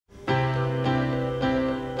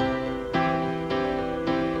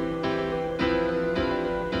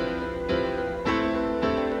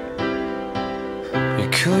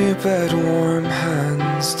but warm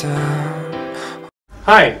hands down.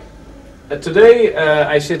 Hi, today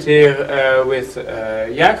I sit here with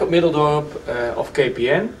Jacob Middeldorp of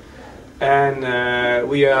KPN, and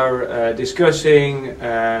we are discussing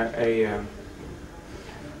a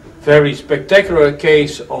very spectacular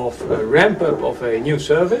case of a ramp up of a new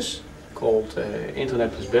service called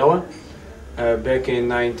Internet plus Bellen back in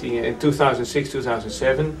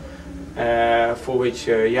 2006-2007. For which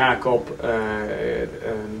Jacob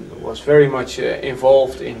was very much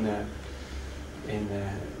involved in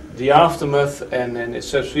the aftermath and its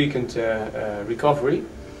subsequent recovery.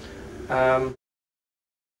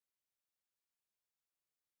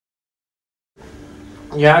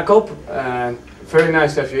 Jacob, very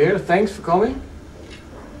nice to have you here. Thanks for coming.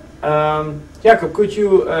 Jacob, could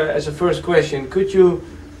you, as a first question, could you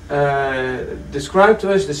describe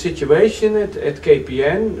to us the situation at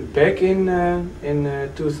KPN back in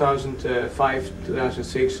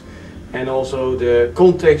 2005-2006, and also the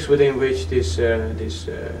context within which this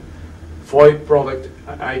VoIP product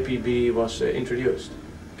IPB was introduced?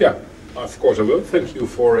 Yeah, of course I will. Thank you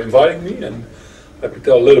for inviting me, and let me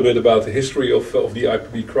tell a little bit about the history of the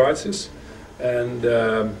IPB crisis. And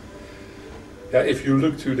yeah, if you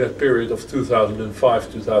look to that period of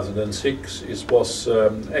 2005-2006, it was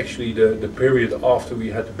actually the period after we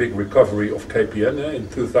had the big recovery of KPN. In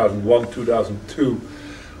 2001-2002,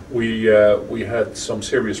 we had some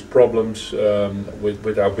serious problems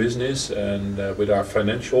with our business and with our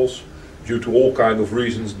financials due to all kinds of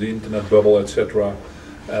reasons, the internet bubble, etc.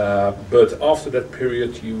 But after that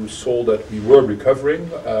period, you saw that we were recovering.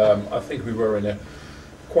 I think we were in a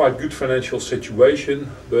quite good financial situation,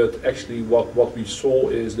 but actually what we saw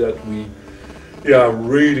is that we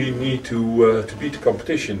really need to beat the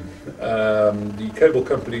competition. The cable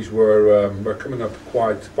companies were coming up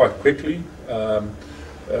quite quickly,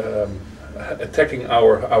 attacking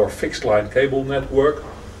our fixed line cable network,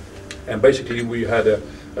 and basically we had a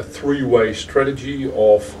three-way strategy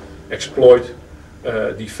of exploit,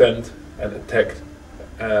 defend and attack.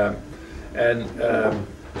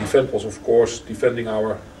 Defend was, of course, defending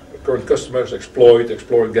our current customers, exploit,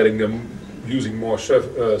 getting them using more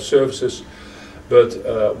services. But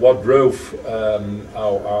what drove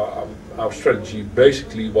our strategy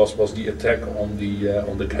basically was the attack on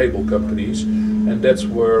the cable companies, and that's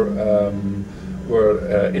where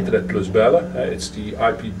Internet plus Bellen, it's the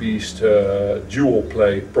IPB's dual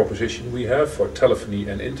play proposition we have for telephony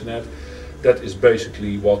and internet. That is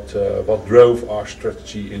basically what drove our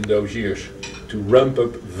strategy in those years, to ramp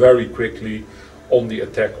up very quickly on the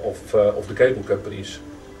attack of the cable companies.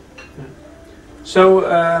 So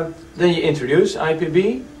then you introduced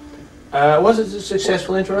IPB. Was it a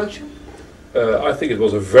successful introduction? I think it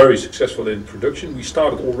was a very successful introduction. We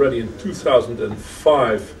started already in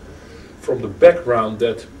 2005 from the background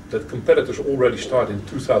that competitors already started in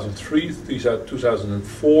 2003,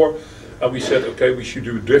 2004. And we said, okay, we should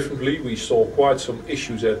do it differently. We saw quite some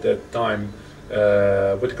issues at that time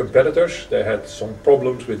with the competitors. They had some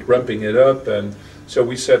problems with ramping it up, and so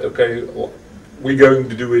we said, okay, well, we're going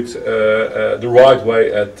to do it the right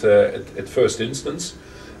way at first instance.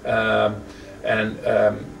 Yeah,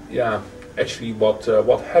 actually,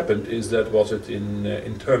 what happened is that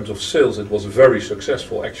in terms of sales, it was very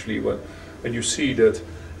successful. Actually, when you see that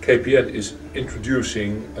KPN is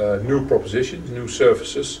introducing new propositions, new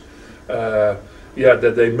services.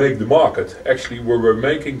 That they make the market. Actually, we were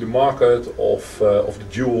making the market of the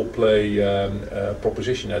dual play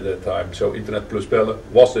proposition at that time. So Internet plus Bellen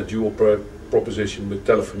was the dual proposition with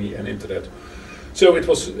telephony and internet. So it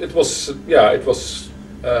was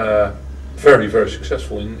very, very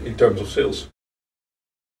successful in terms of sales.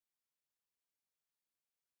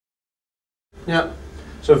 Yeah,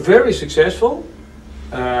 so very successful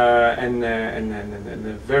and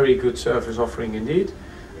a very good service offering indeed.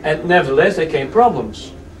 And nevertheless, there came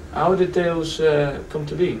problems. How did those come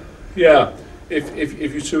to be? Yeah, if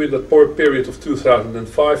you see in that period of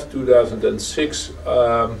 2005-2006,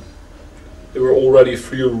 there were already a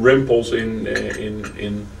few rimples in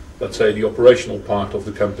let's say the operational part of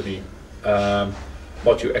the company.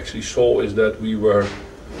 What you actually saw is that we were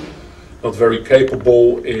not very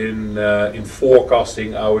capable in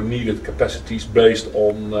forecasting our needed capacities based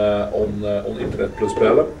on Internet plus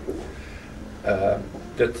Bellen.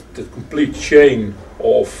 That the complete chain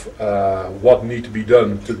of what need to be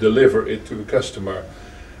done to deliver it to the customer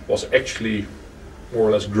was actually more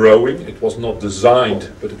or less growing. It was not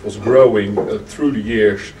designed, but it was growing through the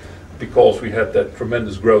years because we had that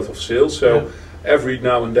tremendous growth of sales. So every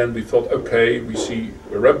now and then we thought, okay,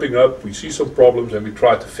 we're ramping up, we see some problems, and we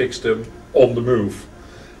try to fix them on the move.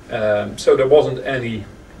 So there wasn't any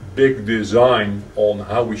big design on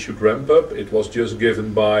how we should ramp up. It was just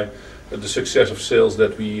given by the success of sales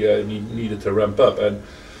that we needed to ramp up. And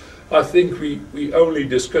I think we only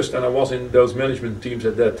discussed, and I was in those management teams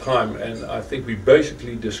at that time, and I think we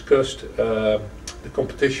basically discussed the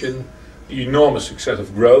competition, the enormous success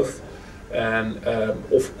of growth, and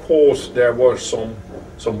of course there were some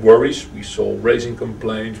worries. We saw raising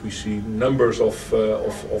complaints, we see numbers of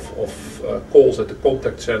calls at the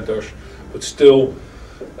contact centers, but still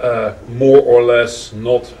more or less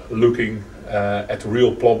not looking at the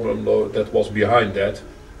real problem that was behind that.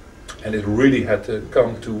 And it really had to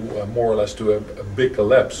come to more or less to a big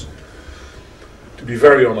collapse. To be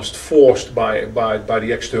very honest, forced by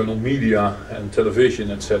the external media and television,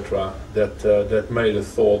 etc., that made us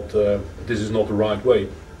thought this is not the right way.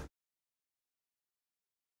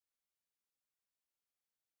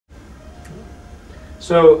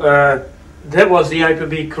 So that was the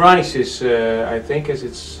IPB crisis, I think, as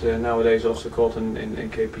it's nowadays also called in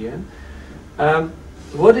KPN.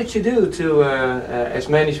 What did you do to, as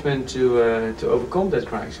management, to overcome that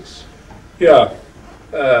crisis? Yeah,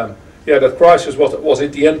 that crisis was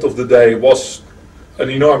at the end of the day was an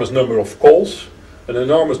enormous number of calls, an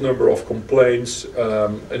enormous number of complaints,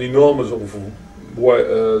 an enormous of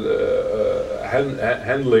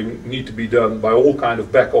handling need to be done by all kind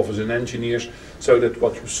of back office and engineers. So that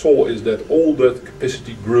what you saw is that all the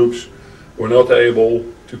capacity groups were not able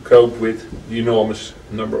to cope with the enormous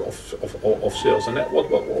number of sales. And that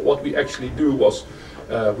what we actually do was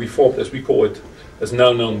we formed, as we call it, as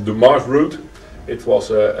now known, the Mars route. It was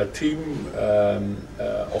a team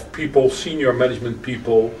of people, senior management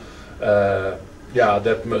people,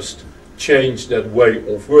 that must change that way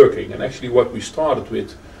of working. And actually what we started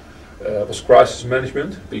with was crisis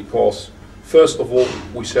management, because first of all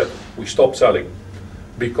we said we stop selling,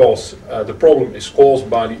 because the problem is caused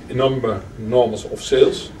by the enormous of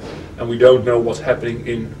sales, and we don't know what's happening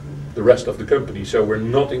in the rest of the company. So we're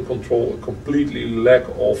not in control, a completely lack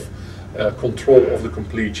of control of the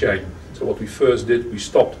complete chain. So what we first did, we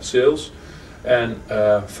stopped sales, and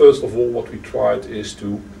first of all what we tried is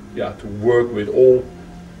to work with all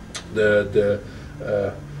the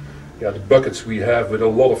buckets we have with a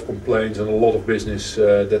lot of complaints and a lot of business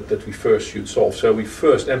that we first should solve. So we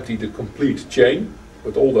first emptied the complete chain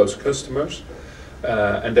with all those customers,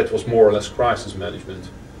 and that was more or less crisis management.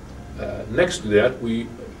 Next to that, we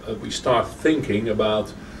start thinking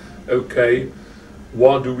about, okay,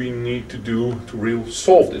 what do we need to do to really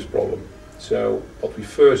solve this problem? So what we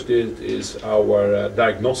first did is our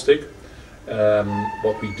diagnostic.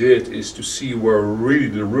 What we did is to see where really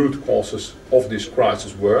the root causes of this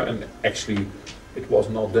crisis were, and actually it was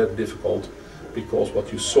not that difficult, because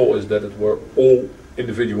what you saw is that it were all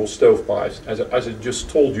individual stovepipes. As I just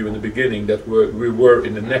told you in the beginning, that we were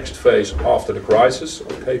in the next phase after the crisis of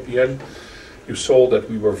KPN. You saw that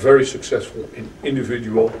we were very successful in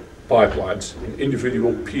individual pipelines, in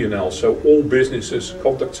individual P&L. So all businesses,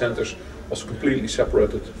 contact centers, was completely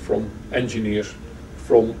separated from engineers,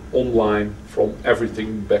 from online, from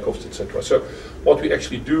everything, back office, etc. So what we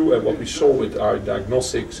actually do and what we saw with our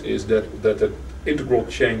diagnostics is that the integral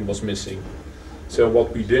chain was missing. So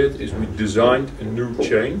what we did is we designed a new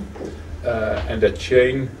chain, and that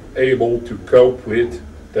chain able to cope with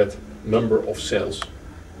that number of sales.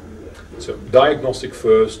 So diagnostic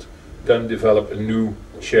first, then develop a new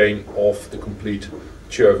chain of the complete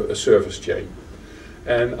service chain.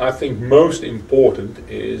 And I think most important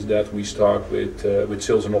is that we start with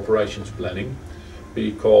sales and operations planning,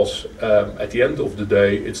 because at the end of the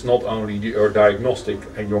day it's not only your diagnostic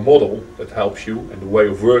and your model that helps you and the way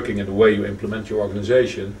of working and the way you implement your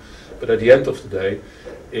organization, but at the end of the day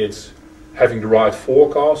it's having the right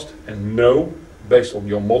forecast and know, based on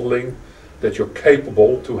your modeling, that you're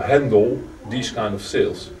capable to handle these kind of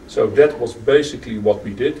sales. So that was basically what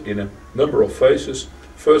we did in a number of phases.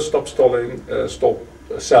 First, stop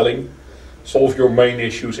selling, solve your main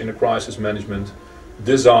issues in a crisis management,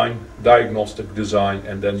 design, diagnostic design,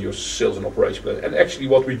 and then your sales and operation plan. And actually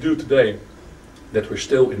what we do today, that we're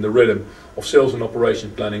still in the rhythm of sales and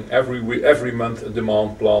operation planning, every month a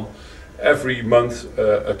demand plan, every month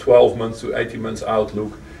a 12 months to 18 months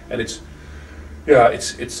outlook, and it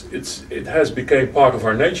has become part of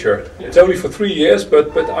our nature. It's only for 3 years,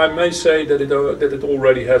 but I may say that it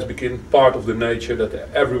already has become part of the nature, that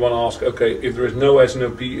everyone asks, okay, if there is no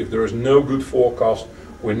SNOP, if there is no good forecast,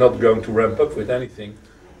 we're not going to ramp up with anything.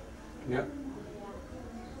 Yeah.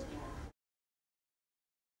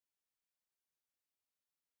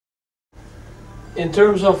 In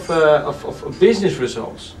terms of business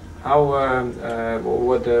results, what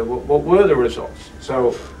were the results?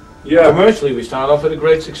 So. Yeah. Commercially, we start off with a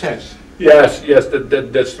great success. Yes, yes,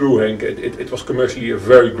 that's true, Henk. It was commercially a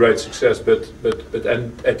very great success, but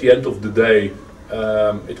at the end of the day,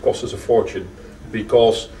 it cost us a fortune,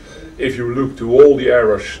 because if you look to all the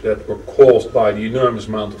errors that were caused by the enormous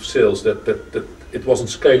amount of sales, that it wasn't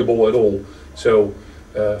scalable at all. So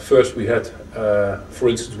first we had, for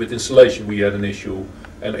instance, with installation we had an issue,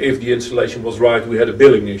 and if the installation was right, we had a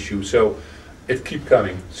billing issue. So it kept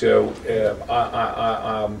coming. So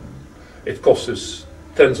it cost us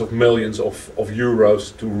tens of millions of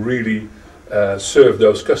euros to really serve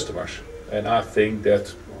those customers. And I think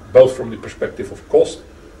that both from the perspective of cost,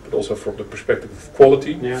 but also from the perspective of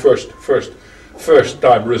quality, Yeah. first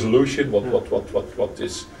time resolution, what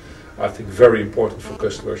is, I think, very important for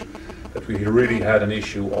customers, that we really had an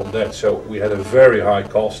issue on that. So we had a very high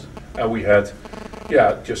cost, and we had,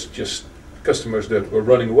 yeah, just customers that were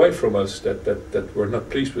running away from us, that were not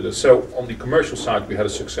pleased with us. So on the commercial side we had a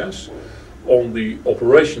success. On the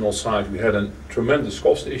operational side we had a tremendous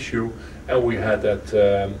cost issue, and we had that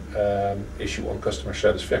issue on customer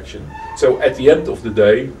satisfaction. So at the end of the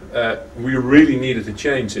day, we really needed to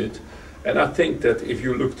change it. And I think that if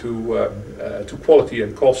you look to quality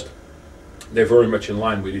and cost, they're very much in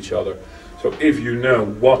line with each other. So if you know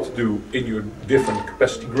what to do in your different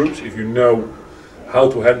capacity groups, if you know how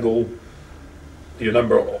to handle the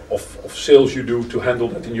number of sales you do, to handle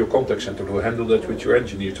that in your contact center, to handle that with your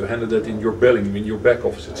engineer, to handle that in your billing, in your back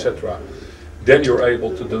office, etc., then you're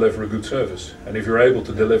able to deliver a good service. And if you're able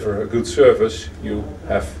to deliver a good service, you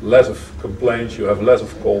have less of complaints, you have less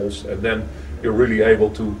of calls, and then you're really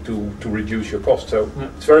able to reduce your costs. So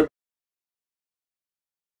it's very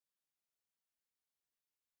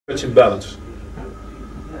much in balance.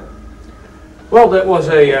 Well, that was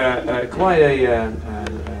quite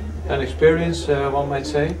an experience, one might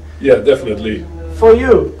say. Yeah, definitely. For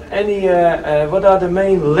you, what are the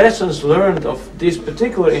main lessons learned of this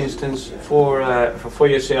particular instance for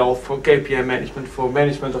yourself, for KPN management, for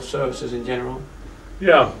management of services in general?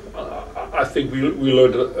 Yeah, I think we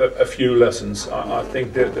learned a few lessons. I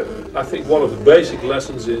think one of the basic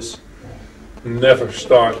lessons is never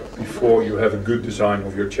start before you have a good design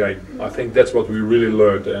of your chain. I think that's what we really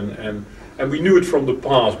learned, and we knew it from the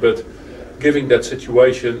past, but given that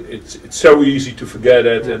situation, it's so easy to forget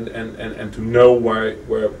it and to know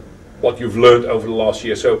what you've learned over the last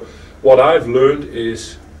year. So what I've learned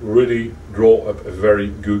is really draw up a very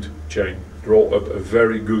good chain, draw up a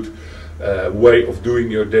very good way of doing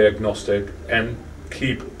your diagnostic, and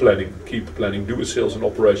keep planning, do a sales and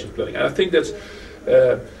operations planning. And I think that's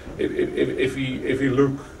if we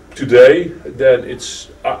look today, then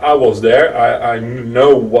I was there, I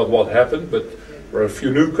know what happened, but there are a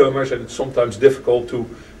few newcomers, and it's sometimes difficult to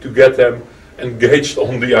get them engaged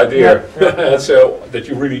on the idea. Yeah. So that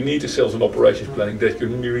you really need a sales and operations planning, that you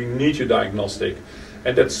really need your diagnostic,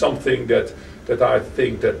 and that's something that I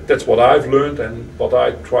think that's what I've learned, and what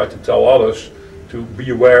I try to tell others, to be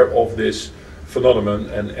aware of this phenomenon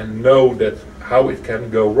and know that how it can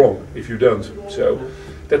go wrong if you don't. So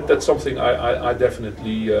that's something I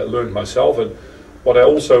definitely learned myself. And what I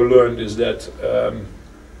also learned is that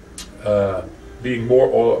being more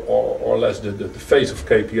or less the face of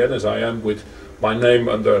KPN, as I am, with my name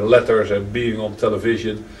under letters and being on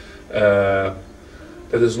television, that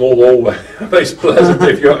is not always pleasant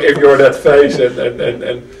if you're that face,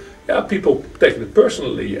 and yeah, people take it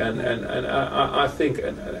personally, and I think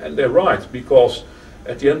and they're right, because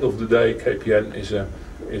at the end of the day, KPN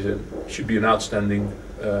should be an outstanding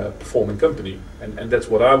performing company, and that's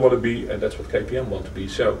what I want to be, and that's what KPN want to be.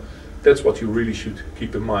 So that's what you really should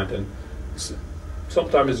keep in mind. And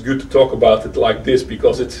sometimes it's good to talk about it like this,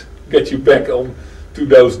 because it gets you back on to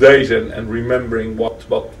those days and remembering what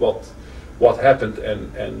happened,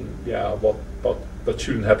 and yeah, what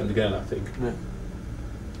shouldn't happen again, I think. Yeah.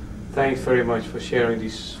 Thanks very much for sharing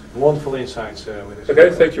these wonderful insights with us. Okay,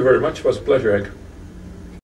 thank you very much. It was a pleasure, Henk.